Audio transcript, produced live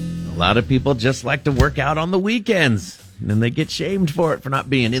lot of people just like to work out on the weekends, and then they get shamed for it for not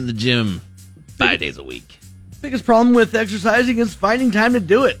being in the gym 5 days a week. Biggest problem with exercising is finding time to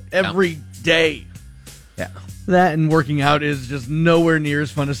do it every day. Yeah. That and working out is just nowhere near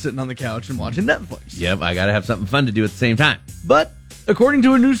as fun as sitting on the couch and watching Netflix. Yep, I got to have something fun to do at the same time. But according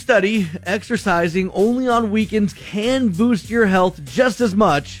to a new study, exercising only on weekends can boost your health just as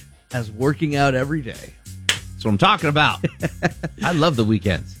much as working out every day. That's what I'm talking about. I love the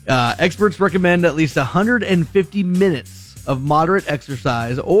weekends. Experts recommend at least 150 minutes of moderate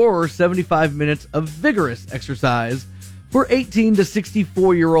exercise or 75 minutes of vigorous exercise for 18 to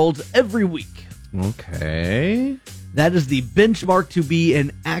 64-year-olds every week. Okay. That is the benchmark to be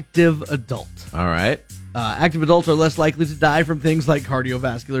an active adult. All right. Active adults are less likely to die from things like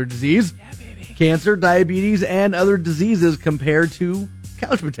cardiovascular disease, cancer, diabetes, and other diseases compared to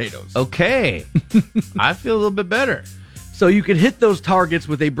couch potatoes. Okay. I feel a little bit better. So you can hit those targets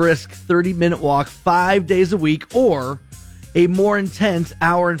with a brisk 30-minute walk 5 days a week or a more intense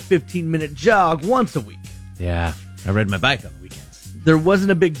hour and 15-minute jog once a week. Yeah. I ride my bike on the weekends. There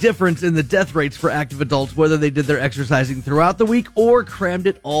wasn't a big difference in the death rates for active adults, whether they did their exercising throughout the week or crammed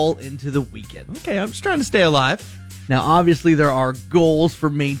it all into the weekend. Okay, I'm just trying to stay alive. Now, obviously, there are goals for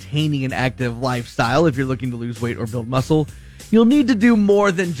maintaining an active lifestyle. If you're looking to lose weight or build muscle, you'll need to do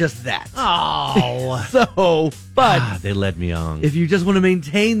more than just that. Oh. They led me on. If you just want to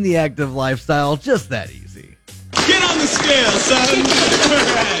maintain the active lifestyle, just that easy. Get on the scale, son. All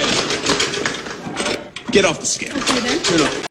right. Get off the scale. Okay, then.